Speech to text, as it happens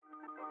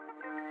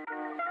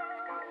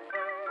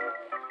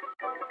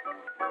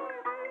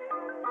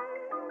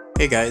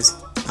Hey guys,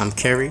 I'm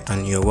Kerry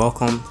and you're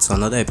welcome to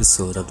another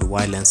episode of The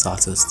Wide Lens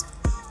Artist,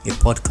 a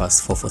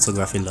podcast for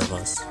photography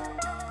lovers.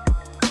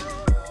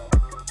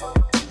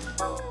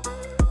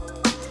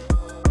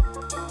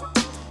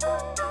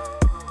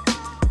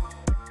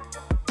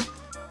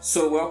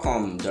 So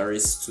welcome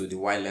Doris to The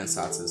Wide Lens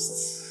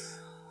Artist.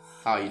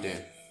 How are you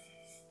doing?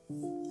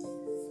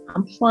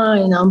 I'm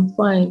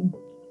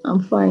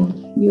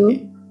fine.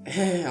 You?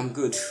 Hey, I'm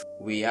good.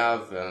 We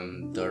have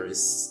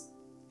Doris.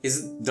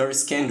 Is it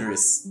Doris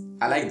Kendris?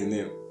 I like the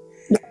name.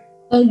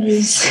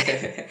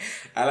 Kendris.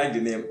 I like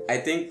the name. I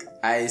think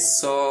I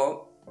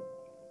started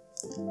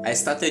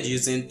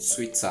using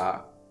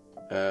Twitter.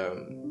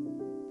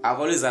 I've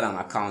always had an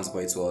account, but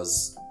it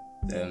was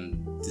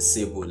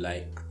disabled.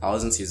 Like I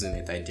wasn't using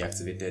it. I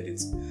deactivated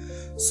it.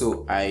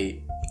 So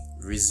I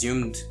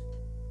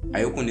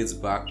opened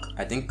it back,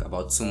 I think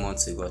about 3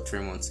 months ago.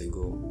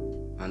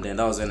 And then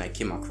that was when I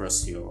came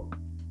across your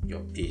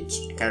page.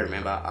 I can't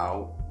remember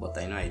how, but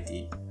I know I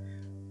did.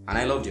 And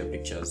I loved your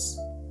pictures.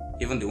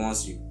 Even the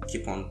ones you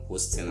keep on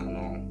posting and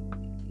all.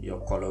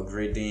 Your color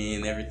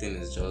grading, everything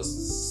is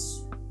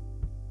just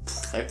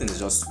sweet.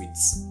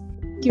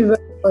 Thank you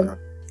very much.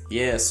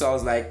 Yeah, so I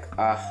was like,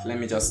 let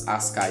me just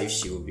ask her if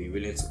she would be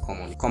willing to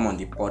come on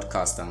the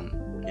podcast and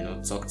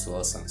talk to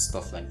us and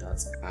stuff like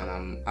that. And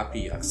I'm happy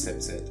you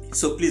accepted.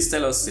 So please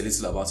tell us a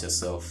little about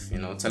yourself.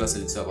 Tell us a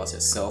little about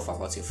yourself,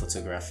 about your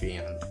photography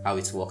and how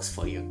it works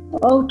for you.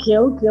 Okay.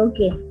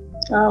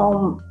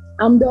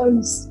 I'm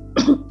Doris.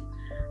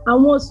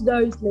 I'm also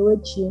Doris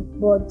Lewechi,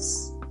 but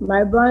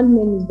my brand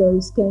name is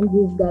Doris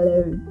Kendris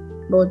Gallery.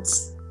 But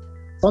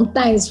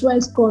sometimes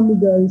friends call me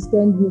Doris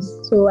Kendris,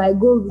 so I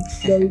go with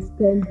Doris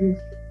Kendris.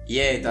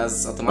 Yeah, it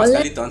has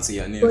automatically turned to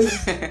your name.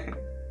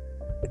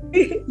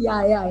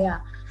 Yeah.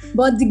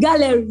 But the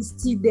gallery is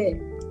still there.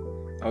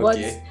 Okay. But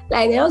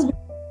like there was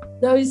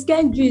Doris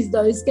Kendris.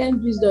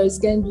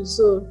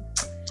 So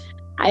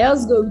I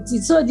just go with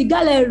it. So the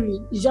gallery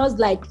is just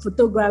like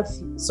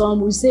photography.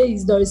 Some will say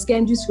it's Doris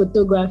Kendris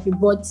photography,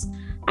 but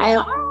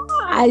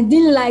I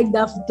didn't like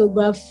that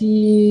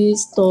photography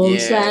stuff.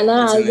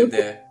 Yeah, so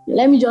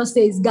let me just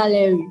say it's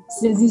gallery.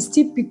 Since it's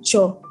still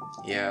picture.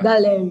 Yeah.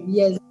 Gallery,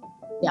 yes.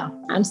 Yeah,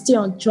 I'm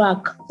still on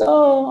track.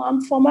 So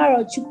I'm from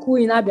Arochukwu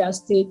in Abia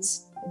State.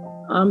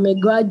 I'm a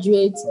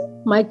graduate,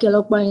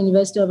 Michael Okpa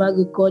University of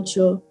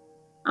Agriculture.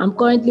 I'm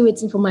currently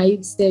waiting for my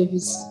youth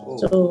service. Oh.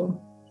 So,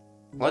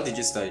 what did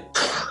you study?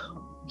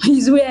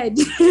 It's weird.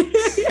 You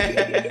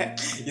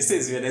say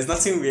it's weird. There's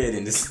nothing weird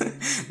in this.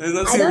 There's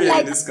nothing weird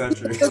in this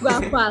country. Such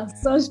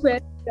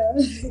question.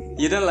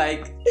 You don't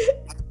like?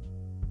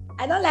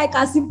 I don't like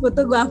asking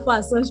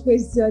photographers such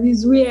question.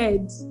 It's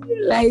weird.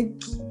 Like.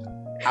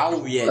 How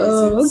weird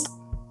is it?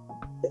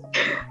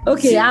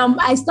 Okay.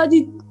 I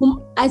studied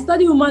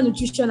human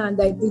nutrition and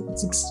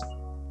dietetics.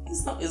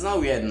 It's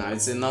not weird now.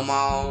 It's a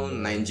normal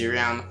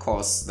Nigerian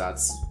course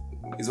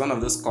it's one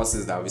of those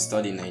courses that we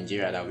study in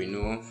Nigeria that we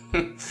know.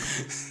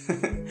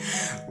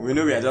 We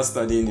know we are just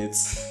studying it.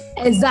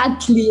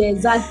 Exactly.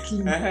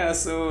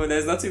 So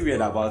there's nothing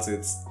weird about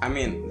it. I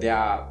mean, there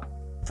are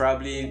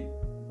probably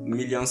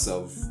millions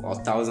or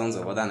thousands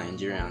of other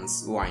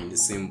Nigerians who are in the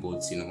same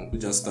boat, who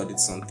just studied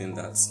something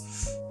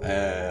that's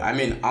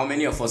how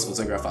many of us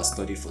photographers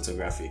studied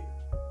photography?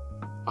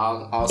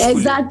 Our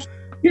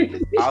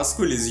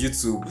school is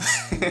YouTube.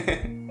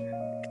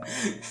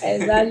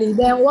 Exactly.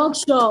 Then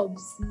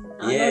workshops.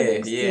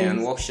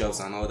 And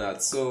workshops and all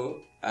that. So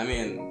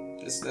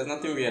there's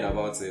nothing weird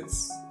about it.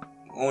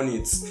 Own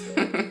it.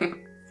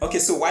 Okay,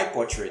 so why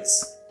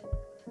portraits?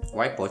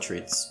 I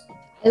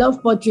love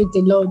portraits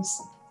a lot.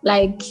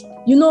 Like,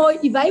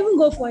 if I even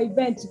go for an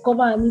event to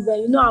cover an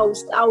event,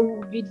 I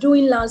will be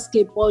doing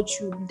landscape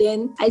portrait.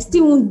 Then I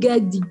still won't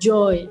get the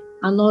joy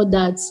and all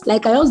that.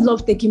 Like, I just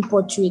love taking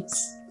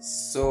portraits.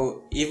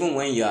 So even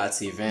when you're at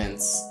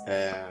events,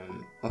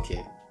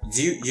 okay,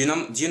 do you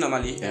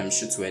normally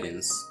shoot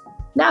weddings?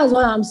 That's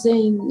what I'm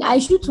saying. I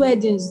shoot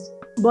weddings,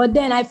 but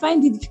then I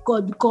find it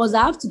difficult because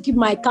I have to keep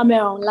my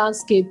camera on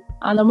landscape,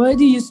 and I'm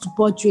already used to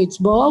portraits.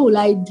 But what will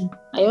I do?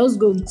 I just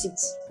go with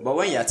it. But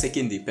when you're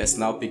taking the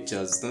personal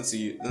pictures, don't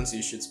you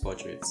shoot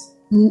portraits?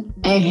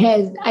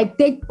 I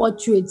take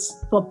portraits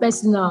for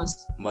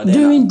personals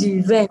during the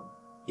event.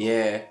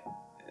 Yeah,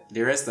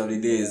 the rest of the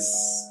day is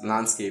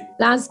landscape.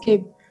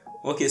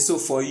 Okay, so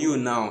for you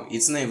now,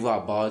 it's not even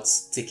about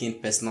taking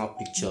personal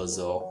pictures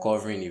or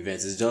covering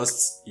events. It's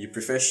just you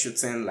prefer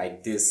shooting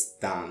like this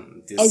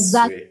than this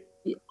exactly.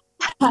 way.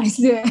 I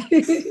swear.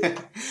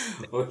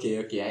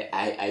 Okay,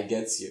 I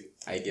get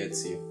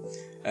you.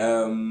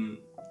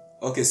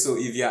 Okay, so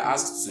if you're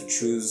asked to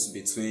choose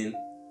between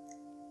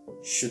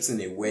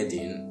shooting a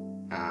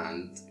wedding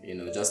and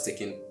just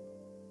taking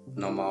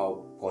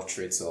normal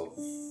portraits of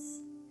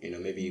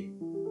maybe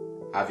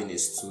having a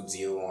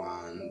studio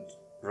and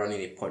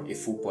running a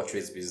full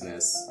portraits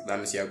business, that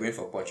means you're going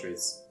for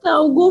portraits.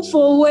 I'll go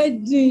for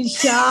wedding,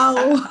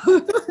 shall.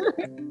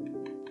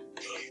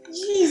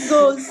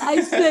 Jesus,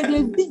 I said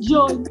a big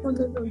joy.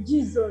 No,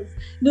 Jesus.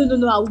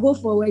 No, I'll go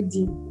for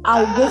wedding.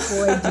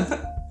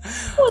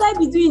 What would I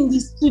be doing in the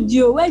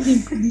studio?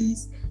 Wedding,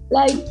 please.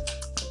 Like,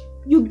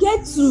 you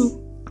get to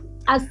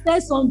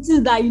assess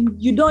something that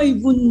you don't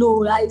even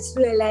know. I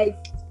swear, like,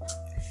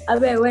 I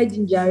bet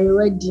wedding, Jerry,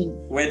 wedding.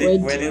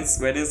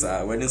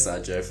 Weddings are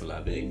joyful,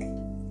 I beg.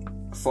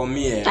 For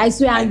me, I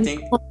swear, I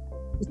think.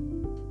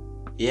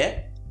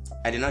 Yeah,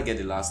 I did not get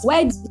the last.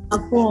 Weddings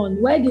are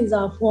fun. Weddings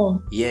are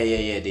fun.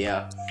 Yeah, they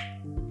are.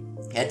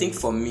 I think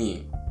for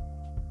me,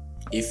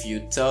 if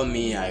you tell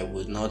me I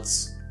would not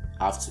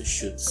have to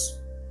shoot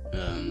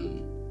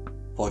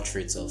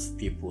portraits of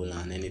people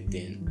and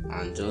anything,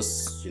 and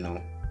just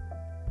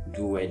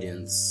do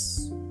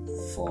weddings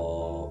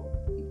for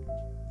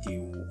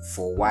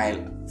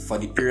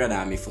the period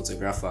I'm a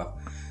photographer,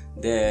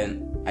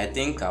 then I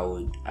think I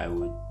would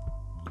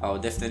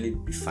definitely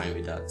be fine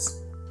with that.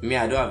 Me,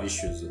 I don't have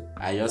issues.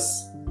 I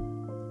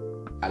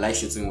like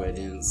shooting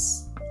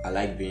weddings. I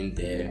like being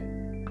there,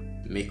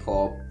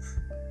 makeup,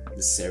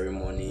 the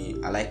ceremony.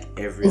 I like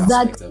every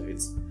aspect of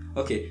it.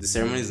 Okay, the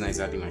ceremony is not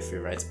exactly my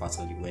favorite part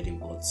of the wedding,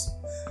 but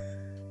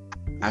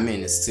I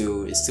mean, it's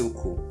still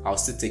cool. I'll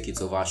still take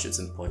it over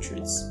shooting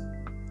portraits.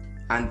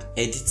 And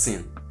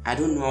editing, I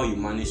don't know how you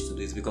manage to do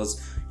this, because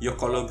your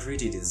color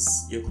grading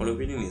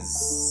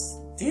is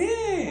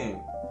damn.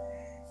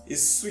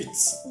 It's sweet.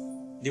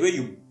 The way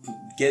you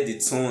get the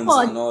tones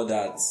and all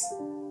that.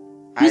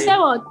 You said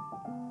what?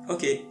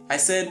 Okay, I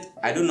said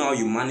I don't know how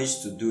you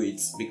manage to do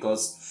it,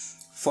 because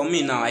for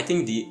me now, I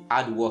think the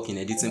hard work in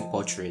editing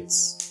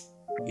portraits,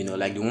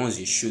 like the ones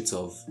you shoot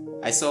of.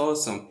 I saw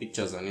some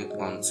pictures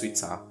on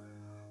Twitter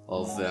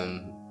of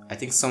I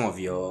think some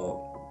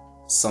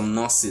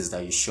nurses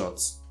that you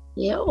shot.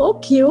 Yeah,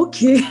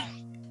 okay.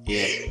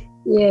 Yeah.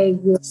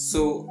 Yeah.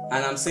 So,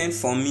 and I'm saying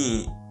for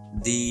me,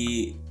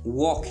 the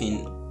work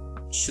in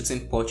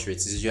shooting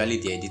portraits is usually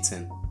the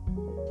editing.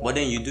 But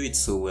then you do it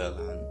so well,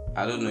 and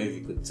I don't know if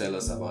you could tell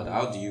us about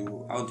how do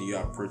you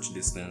approach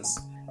these things?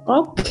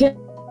 Okay.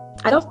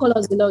 I love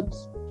colors a lot.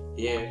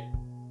 Yeah.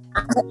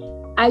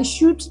 I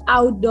shoot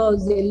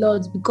outdoors a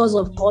lot because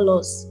of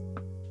colors.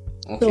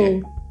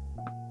 Okay. So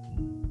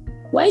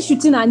when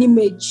shooting an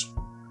image,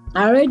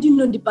 I already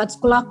know the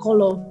particular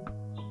color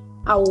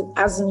I'll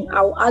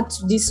add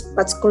to this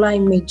particular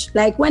image.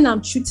 Like when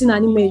I'm shooting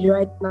an image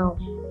right now,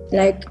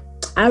 like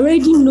I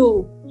already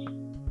know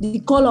the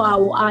color I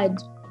will add,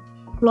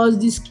 plus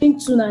the skin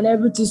tone and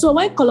everything. So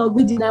when color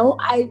grading,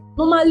 I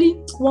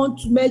normally want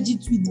to merge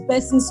it with the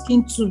person's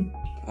skin tone.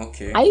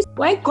 Okay.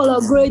 When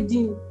color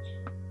grading,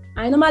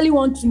 I normally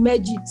want to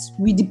merge it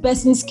with the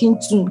person's skin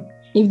tone.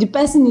 If the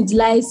person is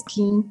light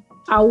skin,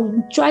 I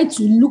will try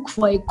to look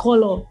for a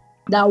color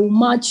that will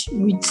match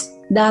with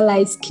that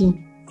light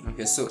skin.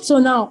 Okay, so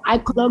now I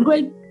color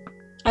grade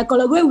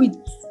with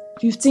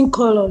 15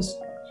 colors,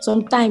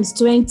 sometimes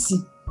 20,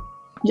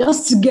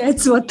 just to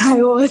get what I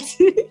want.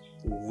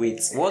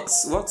 Wait, what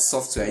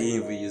software are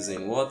you even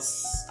using?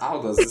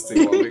 How does this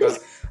thing work? Because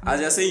as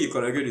you're saying, you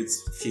color grade with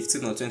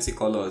 15 or 20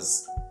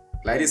 colors.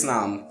 Like this now,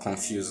 I'm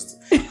confused.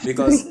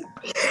 Because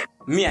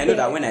me, I know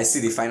that when I see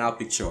the final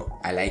picture,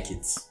 I like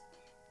it.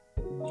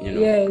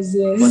 Yes.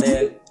 But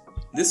then,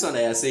 this one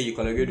that you're saying you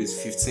color grade with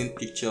 15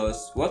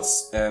 pictures, what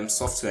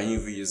software are you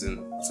even using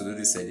to do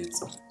this edit?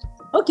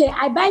 Okay,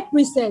 I buy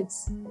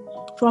presets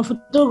from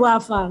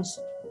photographers.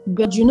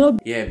 But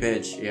Yeah,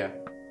 Badge, yeah.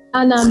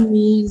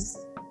 Enemies.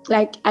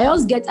 Like I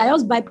just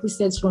buy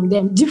presets from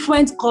them,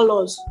 different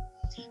colors.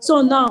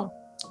 So now,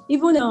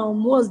 even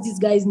what's this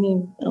guy's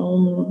name?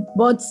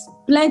 But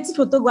plenty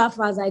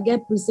photographers I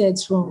get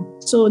presets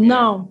from. So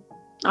now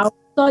I'll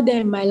store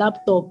them in my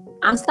laptop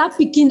and start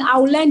picking.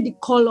 I'll learn the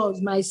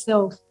colors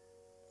myself.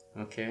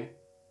 Okay.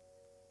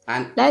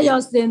 And let's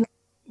just say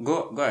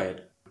go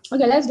ahead.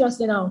 Okay, let's just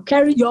say now.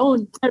 Carry your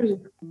own.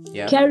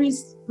 Yeah.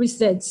 Carry's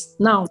presets.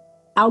 Now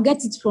I'll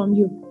get it from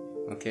you.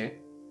 Okay.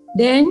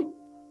 Then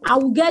I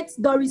will get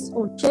Doris'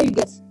 own. Shall you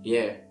get?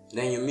 Yeah.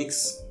 Then you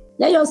mix.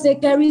 Let's just say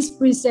Carry's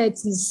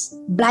preset is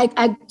black.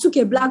 I took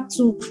a black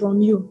tone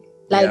from you,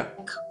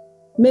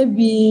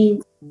 maybe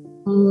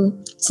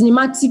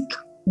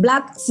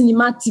black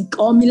cinematic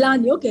or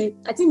Milani. Okay,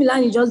 I think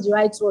Milani is just the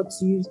right word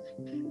to use.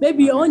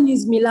 Maybe your own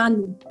is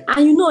Milani,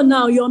 and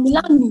now your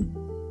Milani.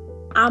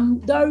 I'm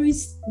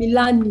Doris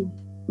Milani.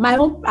 My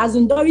own, as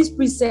in Doris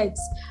presets,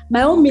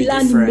 my own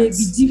Milani may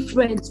be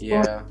different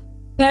from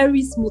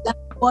Carry's Milani,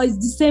 but it's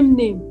the same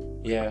name.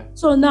 Yeah.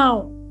 So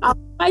now I'll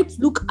try to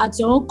look at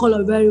your own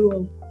color very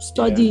well,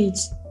 study it.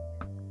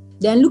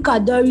 Then look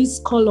at Doris'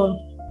 color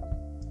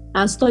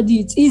and study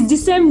it. It's the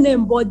same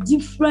name but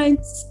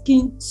different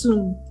skin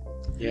tone.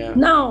 Yeah.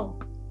 Now,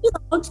 if I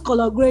want to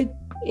color grade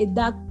a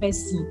dark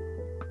person,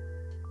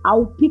 I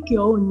will pick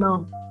your own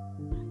now.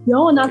 Your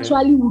own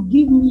actually will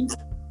give me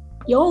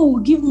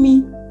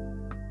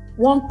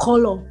one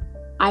color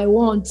I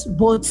want,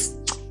 but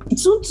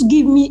it won't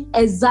give me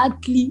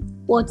exactly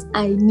what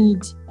I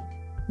need.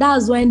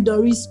 That's when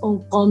Doris'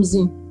 own comes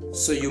in.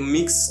 So you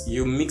mix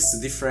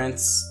different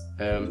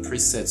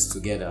presets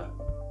together.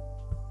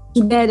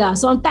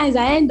 Sometimes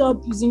I end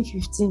up using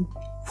 15.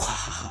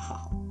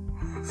 Wow.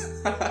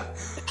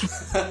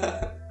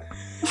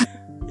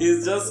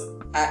 It's just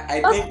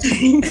I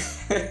think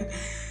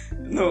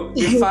no,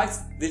 the fact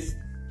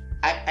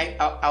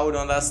I would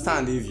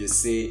understand if you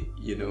say,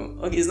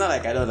 okay, it's not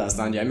like I don't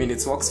understand you. I mean,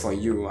 it works for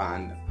you,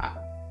 and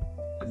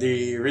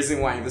the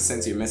reason why I even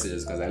sent you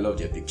messages because I loved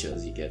your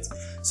pictures, you get.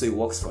 So it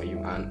works for you,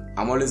 and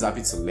I'm always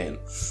happy to learn.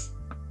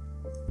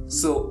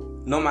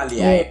 So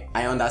normally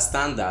I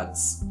understand that,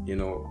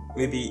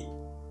 maybe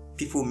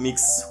people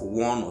mix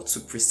 1 or 2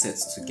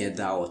 presets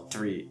together, or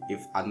 3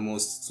 if at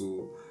most,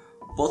 to,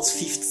 but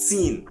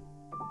 15.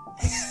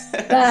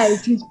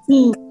 Guys,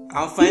 15.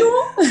 I'm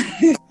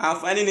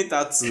finding it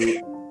hard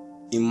to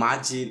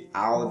imagine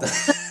how that.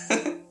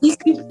 It's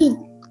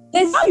 15.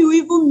 That's how you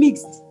even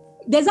mixed.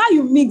 That's how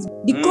you mix.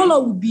 The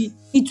color will be,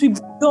 it will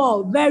be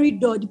dull, very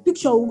dull. The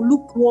picture will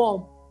look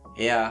warm.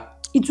 Yeah.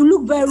 It will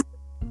look very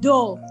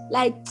dull.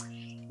 Like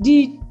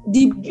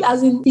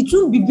as in, it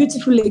won't be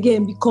beautiful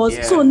again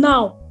because so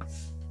now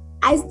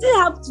I still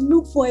have to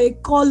look for a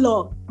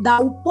color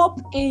that will pop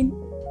in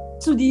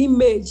to the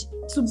image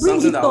to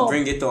bring something it that up. will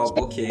bring it up.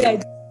 Okay.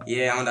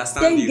 Yeah, I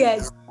understand you.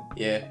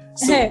 Yeah.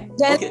 So,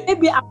 then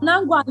maybe I'll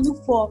now go and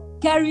look for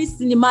Kerry's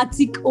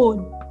cinematic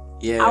own.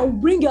 Yeah. I'll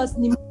bring your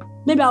cinematic.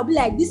 Maybe I'll be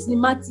like, this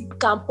cinematic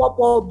can pop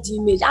up the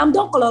image. I'm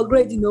done color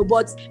grading,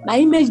 but my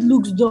image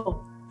looks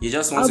dull. You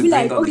just want to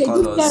bring up the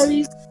colors. This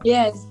Kerry's,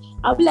 yes.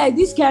 I'll be like,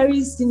 this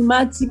Kerry's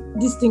cinematic,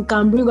 this thing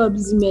can bring up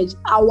this image.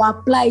 I will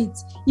apply it.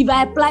 If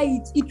I apply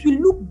it, it will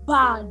look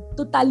bad,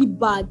 totally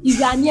bad. If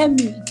you are near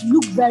me, it will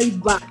look very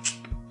bad.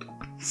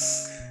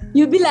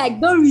 You'll be like,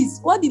 Doris,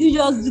 what did you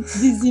just do to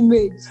this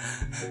image?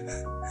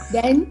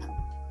 Then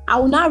I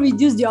will now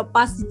reduce the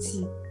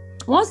opacity.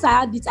 Once I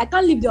add it, I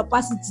can't leave the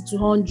opacity to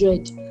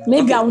 100.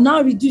 Maybe I will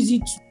now reduce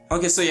it to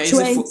okay, so you're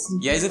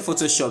using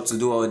Photoshop to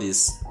do all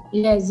this?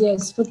 Yes,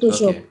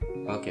 Photoshop.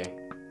 Okay.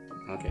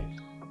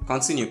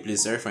 Continue,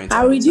 please. Sorry for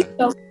interrupting.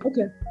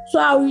 Okay. So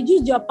I'll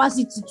reduce the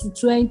opacity to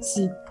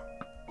 20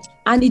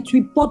 and it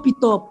will pop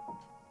it up.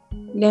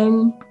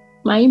 Then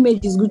my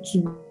image is good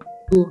to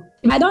go.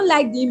 If I don't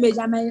like the image,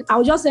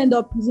 I'll just end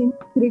up using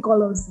 3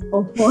 colors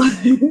or 4.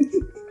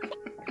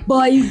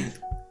 But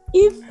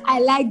if I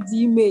like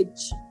the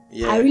image,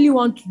 I really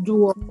want to do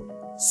work.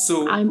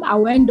 So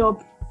I'll end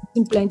up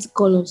using plenty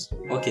colors.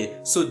 Okay,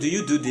 so do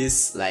you do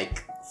this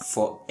like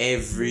for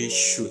every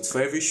shoot? For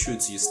every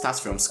shoot, you start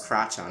from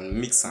scratch and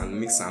mix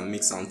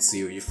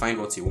until you find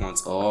what you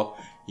want, or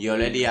you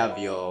already have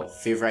your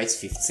favorite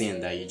 15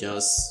 that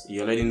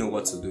you already know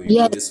what to do.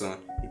 You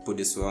put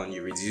this one,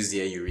 you reduce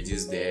here, you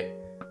reduce there,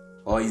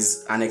 or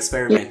is an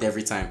experiment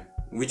every time?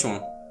 Which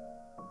one?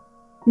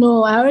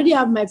 No, I already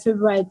have my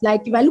favorite.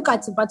 Like if I look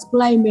at a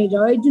particular image, I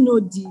already know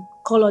the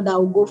color that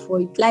will go for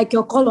it. Like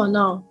your color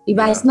now. If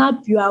I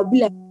snap you, I'll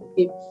be like,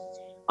 okay,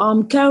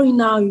 Kerry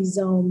now is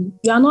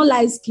you are not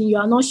light skin, you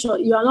are not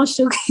short, you are not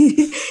show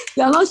you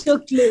are not show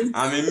clay.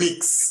 I'm a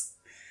mix.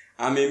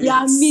 You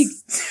are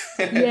mixed.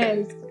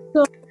 Yes.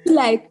 So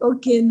like,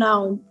 okay,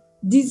 now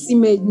this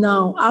image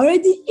now.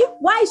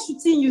 Why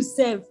shooting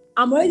yourself?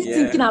 I'm already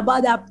thinking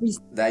about that piece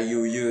that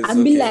you use.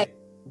 And be like,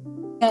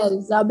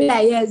 yes, I'll be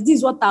like, yes, this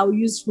is what I'll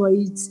use for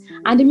it.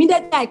 And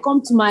immediately I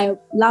come to my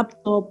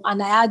laptop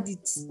and I add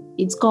it,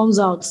 it comes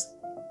out.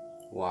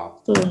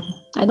 Wow. So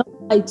I don't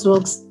know how it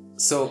works.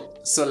 So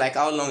like,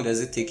 how long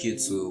does it take you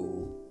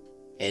to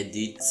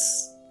edit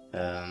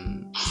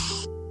an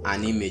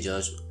image?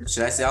 Or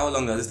should I say, how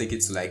long does it take you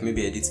to like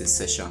maybe edit a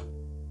session?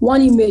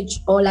 One image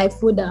or like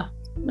folder?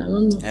 I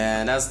don't know.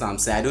 That's what I'm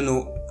saying. I don't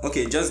know.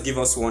 Okay, just give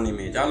us one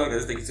image. How long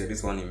does it take you to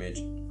edit one image?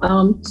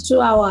 2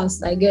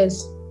 hours, I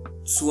guess.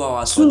 2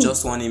 hours for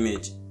just one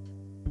image?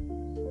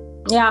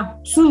 Yeah,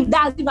 2.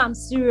 That's if I'm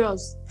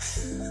serious.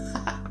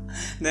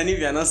 Then if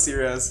you're not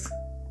serious?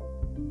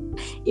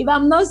 If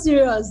I'm not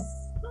serious,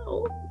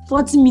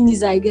 40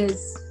 minutes, I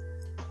guess.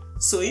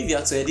 So if you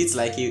have to edit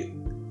like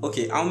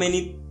okay, how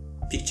many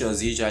pictures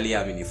do you usually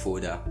have in a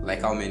folder?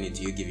 Like how many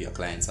do you give your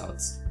clients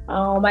out?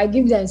 I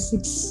give them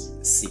 6.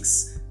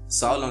 6.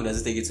 So how long does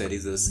it take you to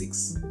edit those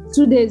 6?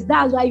 2 days.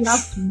 That's why you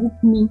have to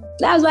book me.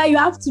 That's why you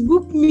have to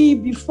book me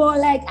before.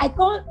 Like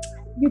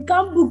you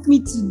can't book me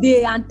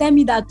today and tell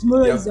me that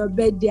tomorrow is your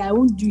birthday. I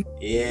won't do it.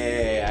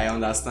 Yeah, I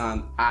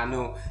understand. I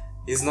know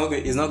it's not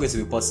going to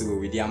be possible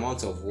with the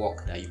amount of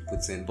work that you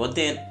put in. But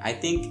then I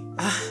think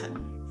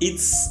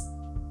it's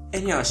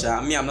anyhow.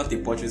 Me, I'm not a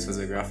portrait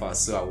photographer,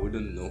 so I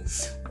wouldn't know.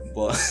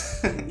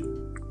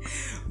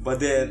 But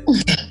then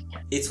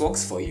it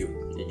works for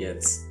you. You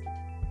get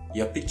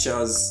your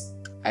pictures.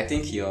 I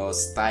think your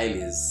style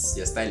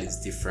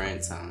is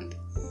different, and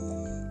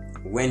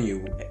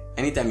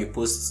anytime you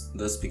post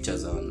those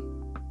pictures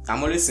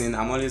I'm always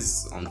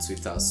on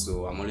Twitter,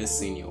 so I'm always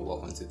seeing your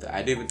work on Twitter.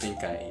 I don't even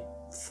think I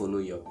follow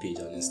your page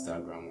on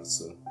Instagram or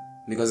so,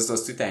 because it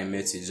was Twitter I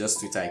met you. It's just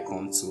Twitter I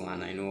come to,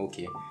 and I know,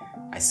 okay,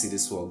 I see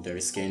this work.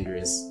 Doris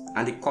Kendris,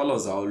 and the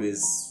colors are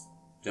always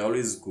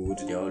good.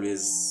 They're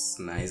always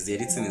nice. The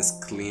editing is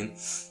clean,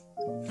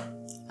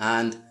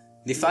 and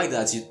the fact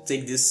that you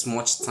take this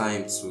much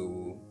time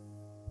to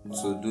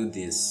do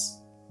this,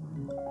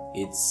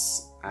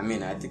 I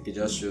mean, I think it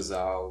just shows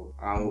how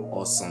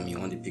awesome you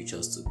want the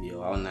pictures to be,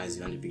 or how nice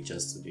you want the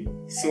pictures to be.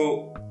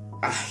 So,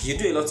 you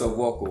do a lot of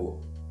work, oh.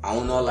 I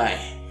will not lie.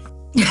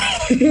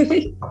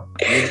 It's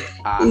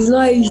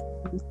not easy.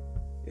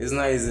 It's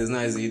not easy. It's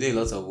not easy. You do a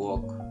lot of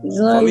work. It's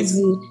not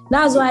easy.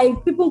 That's why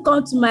people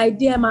come to my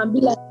DM and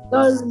be like,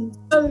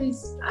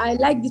 Doris, I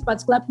like this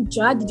particular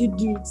picture. How did you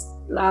do it?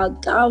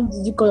 Like, how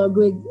did you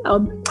collaborate?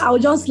 I'll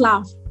just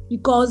laugh,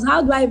 because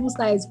how do I even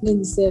start explaining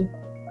myself?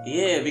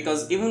 Yeah,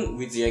 because even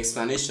with your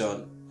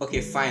explanation,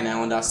 okay, fine,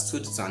 I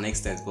understood to an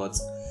extent, but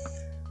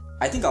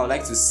I think I would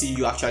like to see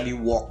you actually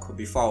walk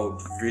before I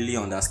would really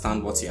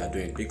understand what you are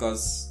doing,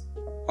 because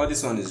all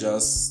this one is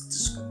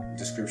just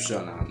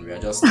description and we are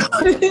just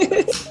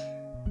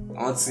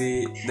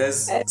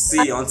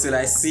until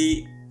I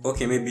see,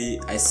 okay, maybe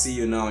I see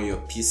you now on your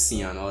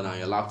PC and all, on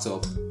your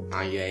laptop,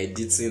 and you're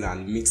editing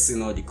and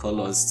mixing all the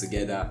colors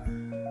together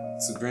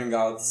to bring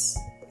out.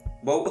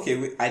 But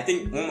okay, I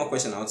think one more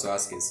question I want to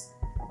ask is,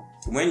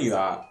 when you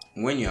are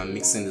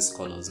mixing these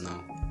colors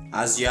now,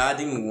 as you're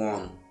adding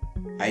one,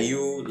 are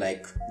you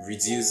like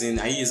reducing?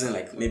 Are you using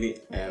like maybe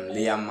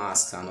layer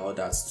masks and all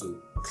that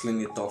to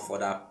clean it off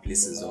other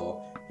places,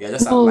 or you're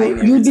just applying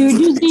everything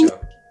to the picture?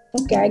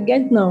 Okay, I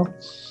get now.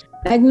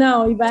 Like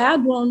now, if I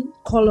add one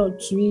color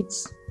to it,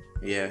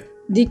 yeah,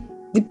 the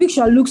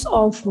picture looks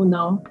awful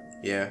now.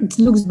 Yeah, it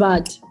looks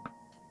bad.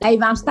 Like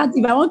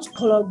if I want to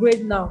color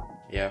grade now,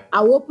 yeah,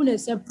 I'll open a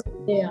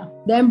separate layer,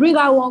 then bring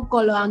out one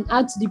color and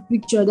add to the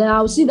picture. Then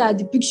I'll see that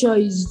the picture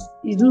is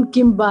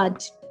looking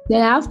bad.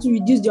 Then I have to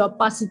reduce the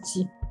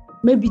opacity,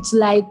 maybe to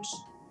like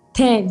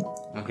 10.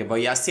 Okay, but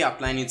you are still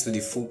applying it to the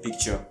full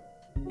picture.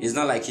 It's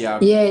not like you are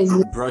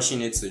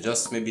brushing it to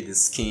just maybe the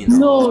skin.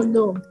 No.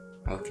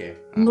 Okay.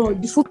 No,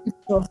 the full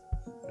picture.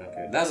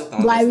 Okay, that's what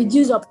I'm. But I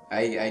reduce up.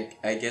 I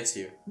get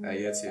you.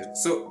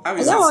 So how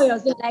is that what you're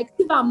saying? Like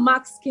if I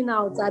mark skin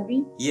out,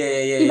 Abby. Yeah.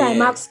 If I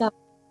mark skin out.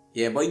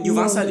 Yeah, but you've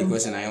answered the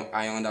question.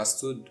 I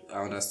understood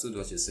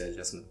what you said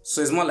just now.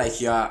 So it's more like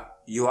you add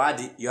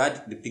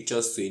the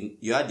pictures to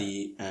you add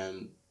the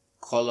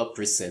color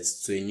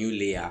presets to a new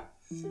layer,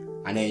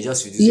 and then you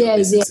just reduce your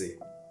opacity.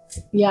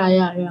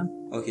 Yeah.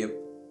 Okay,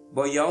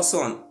 but you're also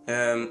on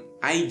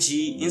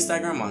IG,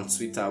 Instagram, and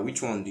Twitter.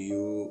 Which one do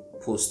you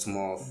post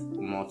more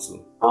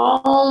to?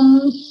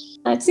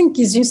 I think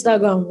it's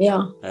Instagram.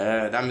 Yeah.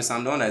 That means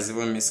I'm the one that's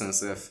even missing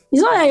stuff.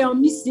 It's not that you're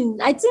missing.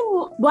 I think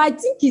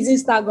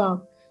it's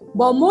Instagram.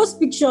 But most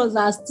pictures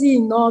are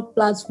still in all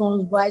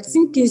platforms. But I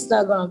think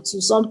Instagram too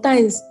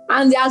sometimes.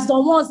 And there are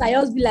some ones I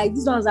just be like,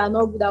 these ones are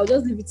not good. I'll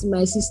just leave it in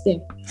my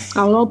system.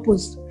 I will not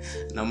post.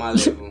 Normal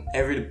level.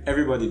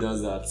 Everybody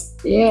does that.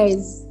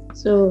 Yes.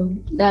 So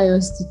that's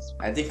just it.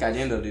 I think at the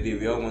end of the day,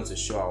 we all want to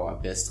show our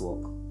best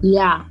work.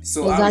 Yeah.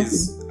 So exactly.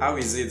 How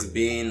is it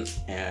being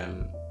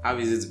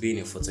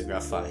a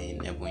photographer in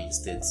Ebonyi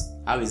State?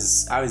 How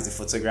is the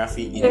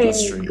photography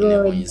industry in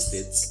Ebonyi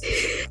State?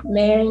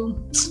 Man,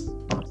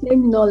 let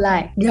me not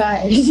lie,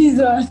 guys.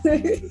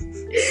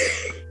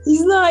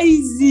 It's not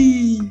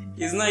easy.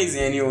 It's not easy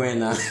anywhere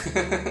now. No.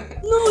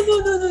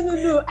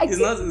 It's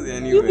not easy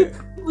anywhere.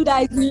 People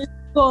that is in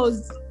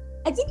Lagos.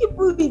 I think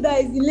people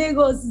that is in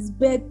Lagos is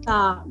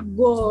better.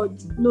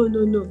 God, no.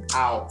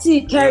 Ow.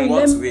 See, Carrie, in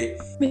what way?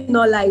 Me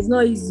not lie. It's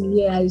not easy.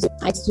 Yeah,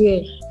 I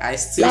swear. I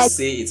still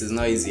say it is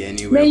not easy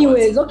anywhere.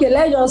 Anyways, okay,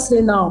 let's just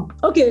say now.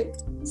 Okay,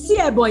 see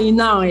Ebonyi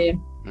now.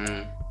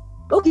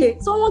 Okay,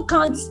 someone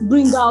can't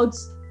bring out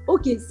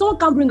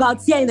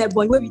here in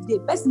Ebonyi where we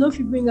did. Person if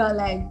you bring out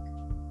like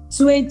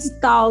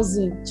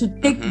 20,000 to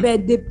take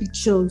birthday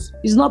pictures.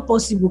 It's not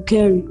possible,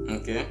 Carrie.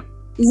 Okay.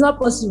 It's not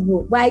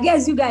possible. But I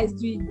guess you guys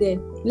do it there.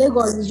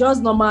 Lagos is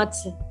just normal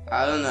thing.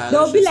 I don't know.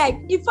 They'll be like,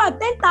 in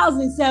fact,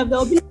 10,000 itself,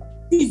 they'll be like,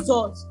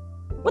 Jesus,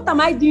 what am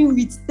I doing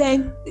with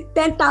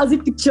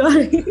 10,000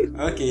 pictures?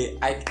 Okay,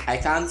 I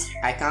can't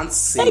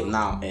say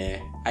now.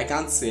 I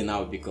can't say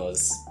now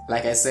because,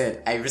 like I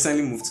said, I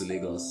recently moved to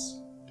Lagos.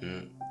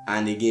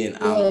 And again,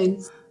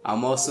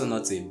 I'm also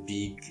not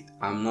big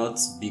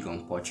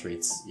on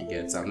portraits. You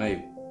get?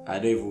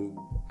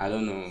 I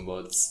don't know,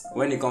 but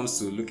when it comes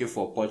to looking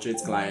for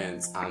portrait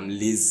clients, I'm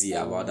lazy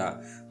about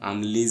that.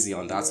 I'm lazy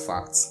on that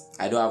fact.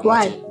 I don't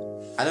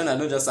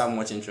just have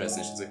much interest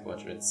in shooting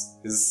portraits.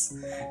 It's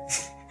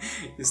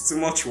too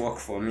much work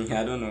for me.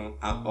 I don't know.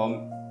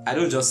 I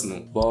don't just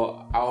know.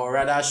 But I would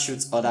rather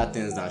shoot other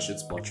things than shoot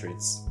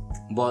portraits.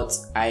 But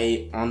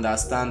I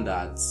understand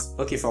that,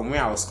 okay, from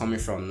where I was coming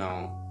from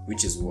now,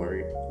 which is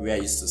Warri, where I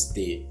used to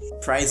stay,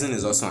 pricing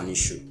is also an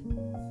issue.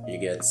 You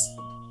get?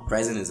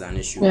 Pricing is an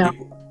issue. Yeah.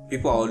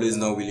 People are always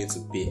not willing to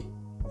pay.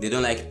 They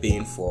don't like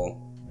paying for.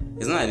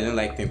 It's not that they don't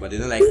like paying, but they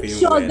don't like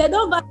paying well. They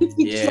don't value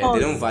pictures. Yeah, they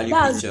don't value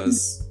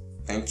pictures.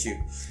 Thank you.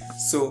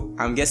 So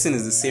I'm guessing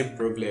it's the same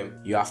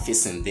problem you are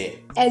facing there.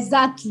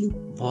 Exactly.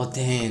 But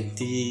then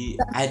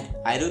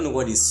I don't know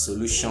what the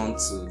solution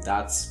to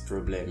that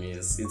problem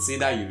is. It's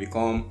either you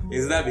become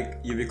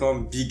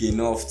big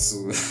enough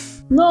to.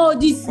 No,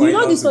 the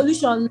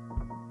solution.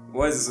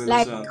 What is the solution?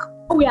 Like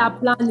we are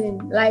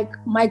planning. Like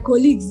my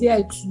colleagues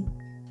here too.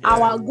 Yeah.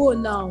 Our goal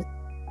now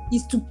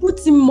is to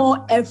put in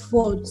more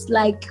effort.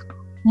 Like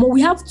more,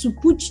 we have to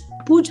put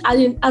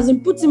as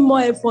in put in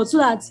more effort so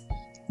that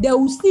they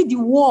will see the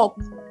work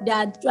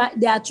that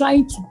they are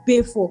trying to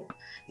pay for.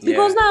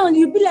 Because now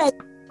you'll be like,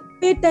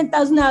 pay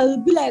 10,000,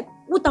 I'll be like,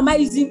 what am I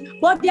using?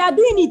 But they are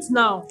doing it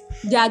now.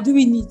 They are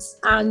doing it,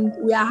 and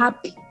we are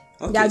happy.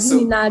 Okay, they are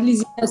doing it now. At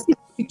least if you see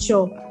the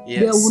picture,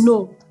 yes. they will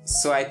know.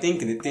 So I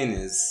think the thing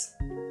is,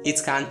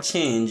 it can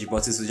change,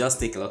 but it will just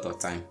take a lot of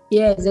time.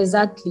 Yes,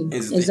 exactly.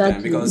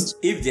 Exactly. Because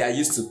if they are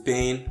used to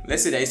paying,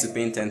 let's say they're used to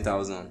paying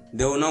 10,000,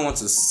 they will not want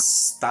to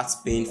start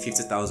paying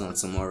 50,000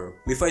 tomorrow.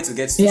 Before it will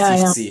get to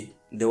 50,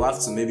 they will have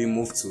to maybe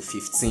move to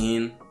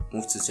 15,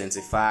 move to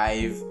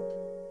 25.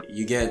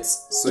 You get,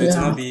 so it's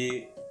not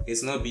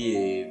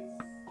be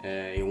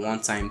a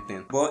one-time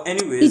thing. But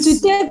anyways,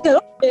 it will take a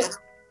lot.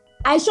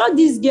 I shot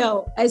this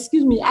girl.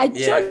 Excuse me.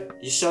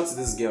 You shot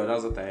this girl.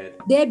 That's what I heard.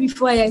 Day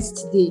before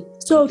yesterday.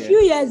 So a few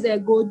years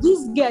ago,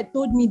 this girl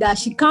told me that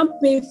she can't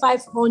pay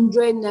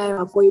 500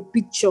 naira for a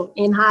picture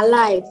in her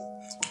life.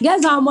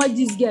 Guess how much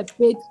this girl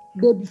paid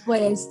day before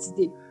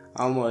yesterday?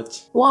 How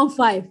much?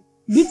 15.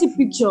 Beauty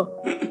picture.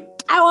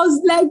 I was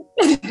like,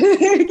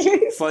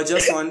 for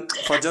just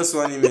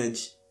one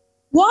image.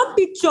 One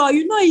picture,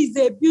 is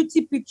a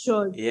beauty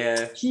picture.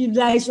 Yeah. She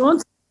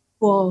wants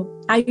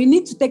and you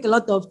need to take a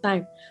lot of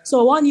time.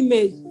 So one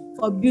image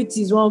for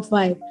beauty is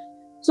 15.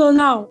 So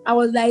now I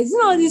was like,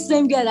 this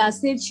same girl that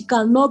said she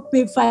cannot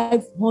pay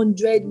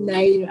 500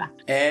 naira.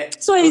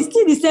 So it's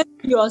still the same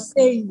thing you're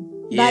saying.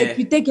 Like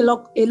you take a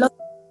lot of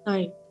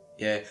time.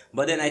 Yeah,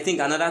 but then I think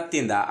another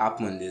thing that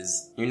happened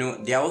is,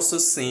 they are also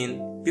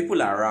seeing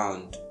people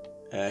around,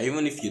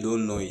 even if you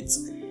don't know it,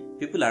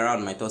 people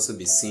around might also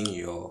be seeing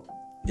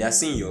they are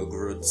seeing your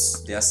growth,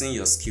 they are seeing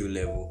your skill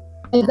level.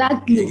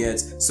 Exactly. You get?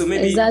 So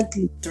maybe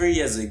 3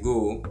 years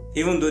ago,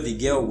 even though the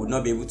girl would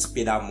not be able to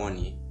pay that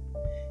money,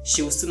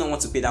 she will still not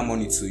want to pay that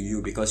money to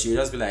you because she will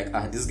just be like,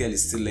 this girl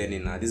is still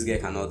learning now. This girl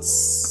cannot,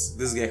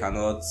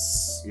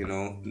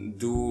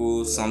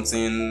 do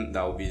something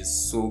that will be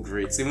so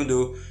great. Even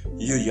though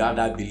you have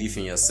that belief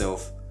in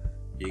yourself.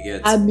 You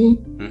get?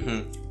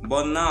 Mm-hmm.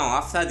 But now,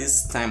 after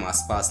this time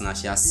has passed, now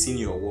she has seen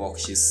your work.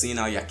 She's seen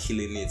how you're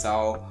killing it,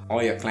 how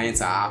all your clients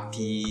are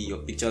happy, your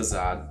pictures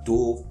are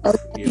dope,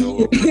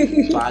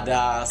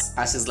 badass.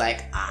 And she's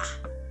like,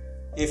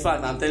 In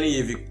fact, I'm telling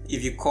you,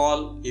 if you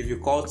call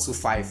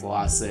 25 for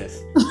herself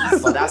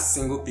for that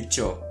single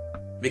picture,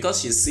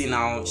 because she has seen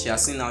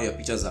how your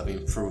pictures have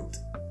improved,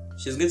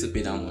 she's going to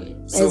pay that money.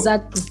 So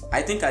exactly.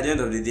 I think at the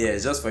end of the day,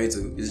 it's just for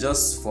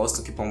us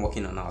to keep on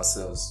working on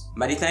ourselves.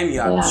 By the time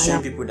you are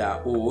showing people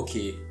that,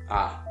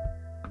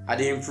 I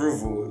didn't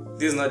improve.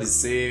 This is not the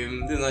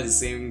same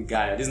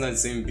guy. This is not the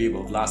same babe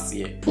of last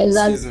year.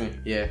 Exactly. Excuse me.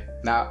 Yeah.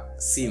 Now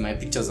see, my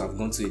pictures have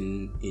gone to a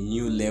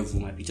new level.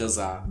 My pictures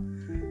have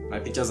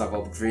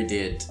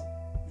upgraded.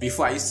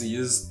 Before I used to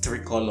use 3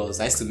 colors.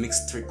 I used to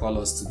mix 3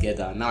 colors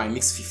together. Now I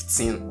mix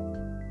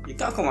 15. You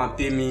can't come and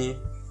pay me.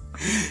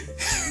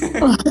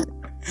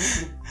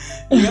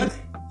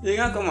 You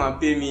can't come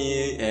and pay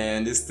me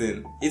and this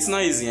thing. It's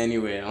not easy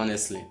anywhere,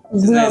 honestly.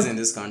 It's not easy in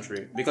this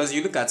country. Because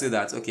you look at it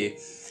that,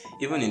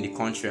 even in the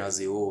country as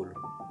a whole,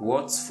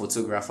 what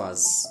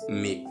photographers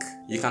make,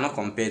 you cannot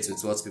compare it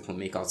with what people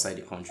make outside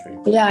the country.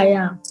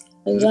 Yeah.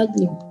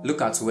 Exactly.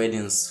 Look at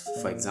weddings,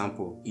 for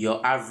example. Your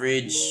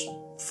average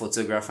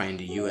photographer in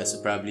the US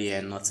will probably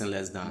earn nothing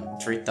less than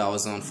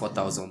 $3,000,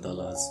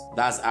 $4,000.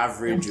 That's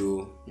average,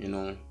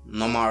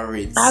 normal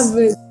rates.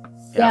 Average.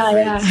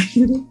 Yeah.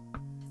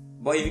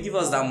 But if you give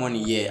us that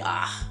money,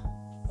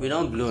 we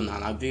don't blow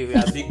now. We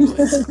are big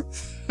boys.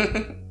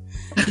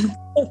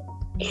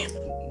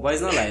 But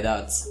it's not like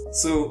that.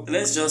 So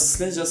let's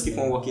just keep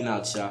on working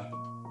out, Sha.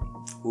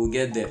 We'll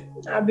get there.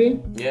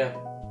 Abi? Yeah,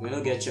 we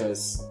don't get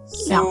choice.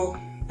 So,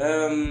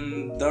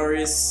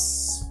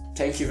 Doris,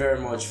 thank you very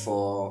much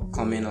for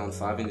coming on,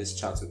 for having this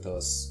chat with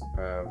us.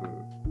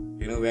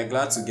 We're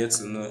glad to get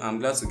to know. I'm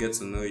glad to get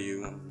to know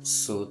you.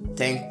 So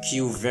thank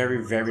you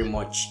very, very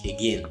much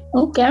again.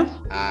 Okay.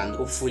 And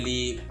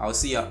hopefully, I'll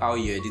see how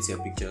you edit your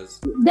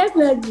pictures.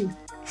 Definitely.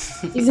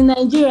 It's in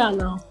Nigeria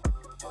now.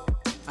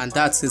 And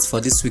that's it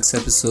for this week's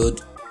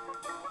episode.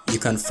 You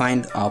can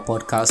find our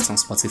podcast on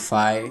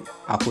Spotify,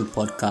 Apple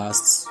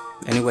Podcasts,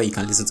 anywhere you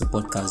can listen to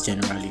podcasts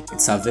generally.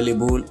 It's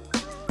available.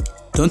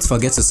 Don't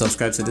forget to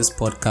subscribe to this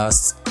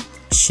podcast,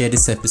 share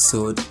this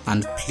episode,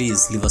 and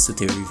please leave us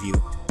with a review.